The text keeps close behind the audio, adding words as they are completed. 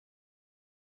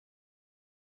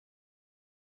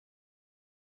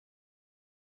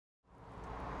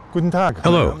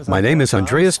Hello, my name is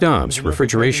Andreas Dahms,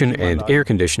 refrigeration and air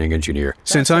conditioning engineer.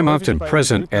 Since I'm often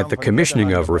present at the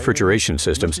commissioning of refrigeration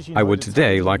systems, I would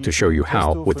today like to show you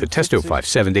how, with the Testo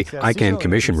 570, I can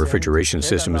commission refrigeration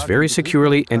systems very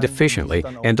securely and efficiently,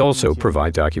 and also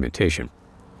provide documentation.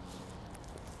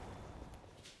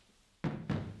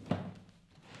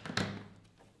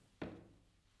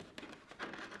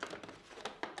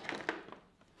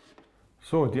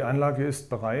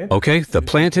 Okay, the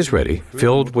plant is ready,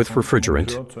 filled with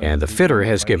refrigerant, and the fitter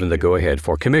has given the go-ahead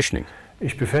for commissioning.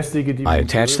 I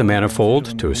attach the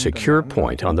manifold to a secure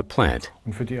point on the plant.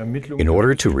 In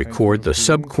order to record the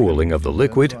subcooling of the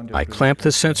liquid, I clamp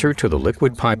the sensor to the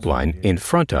liquid pipeline in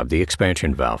front of the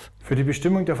expansion valve.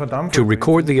 To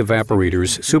record the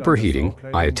evaporator's superheating,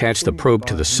 I attach the probe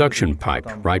to the suction pipe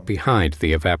right behind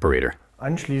the evaporator.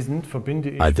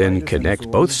 I then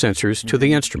connect both sensors to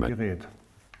the instrument.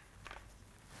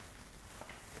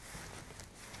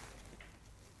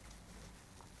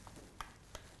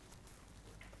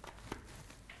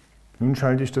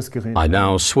 I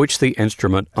now switch the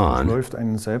instrument on.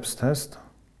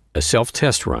 A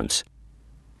self-test runs.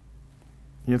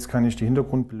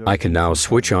 I can now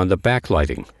switch on the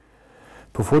backlighting.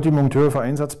 Before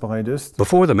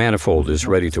the manifold is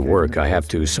ready to work, I have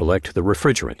to select the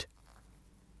refrigerant.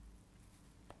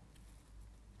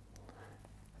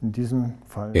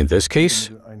 In this case,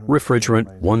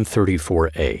 refrigerant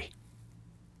 134A.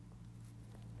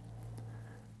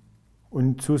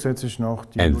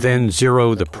 And then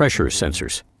zero the pressure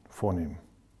sensors.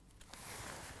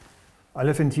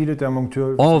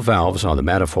 All valves on the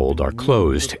manifold are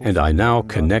closed, and I now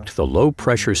connect the low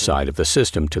pressure side of the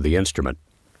system to the instrument.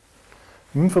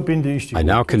 I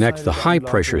now connect the high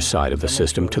pressure side of the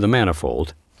system to the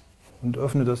manifold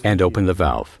and open the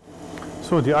valve.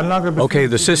 Okay,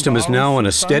 the system is now in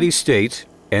a steady state,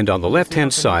 and on the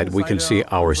left-hand side we can see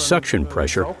our suction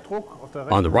pressure.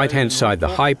 On the right-hand side, the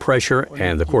high pressure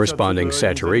and the corresponding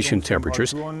saturation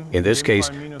temperatures, in this case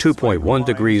 2.1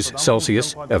 degrees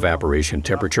Celsius evaporation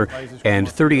temperature and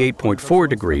 38.4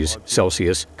 degrees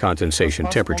Celsius condensation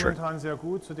temperature.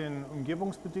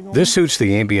 This suits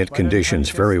the ambient conditions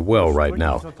very well right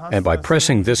now, and by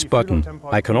pressing this button,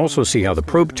 I can also see how the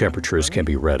probe temperatures can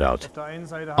be read out.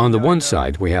 On the one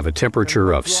side, we have a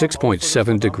temperature of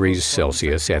 6.7 degrees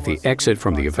Celsius at the exit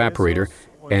from the evaporator,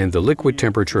 and the liquid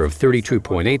temperature of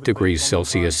 32.8 degrees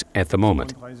Celsius at the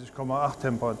moment.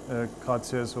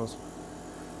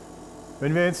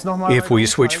 If we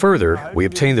switch further, we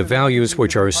obtain the values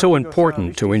which are so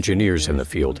important to engineers in the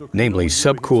field, namely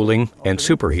subcooling and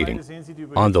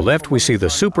superheating. On the left, we see the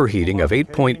superheating of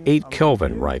 8.8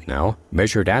 Kelvin right now,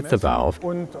 measured at the valve,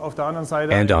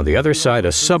 and on the other side, a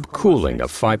subcooling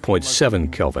of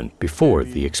 5.7 Kelvin before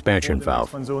the expansion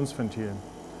valve.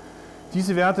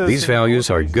 These values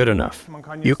are good enough.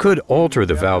 You could alter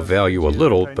the valve value a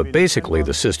little, but basically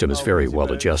the system is very well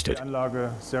adjusted.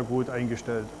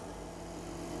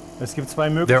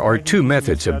 There are two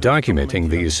methods of documenting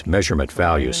these measurement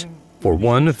values. For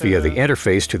one, via the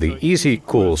interface to the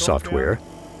EasyCool software,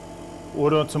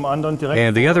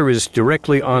 and the other is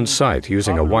directly on site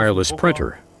using a wireless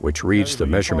printer, which reads the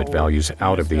measurement values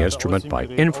out of the instrument by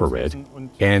infrared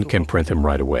and can print them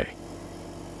right away.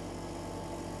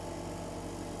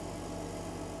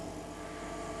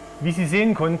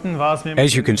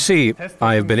 As you can see,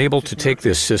 I have been able to take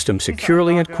this system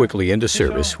securely and quickly into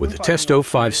service with the Testo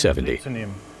 570.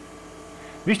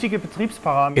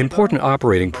 Important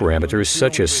operating parameters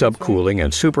such as subcooling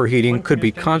and superheating could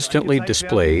be constantly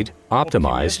displayed,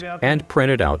 optimized, and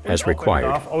printed out as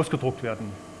required.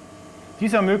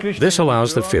 This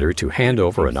allows the fitter to hand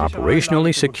over an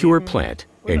operationally secure plant,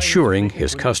 ensuring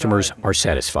his customers are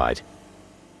satisfied.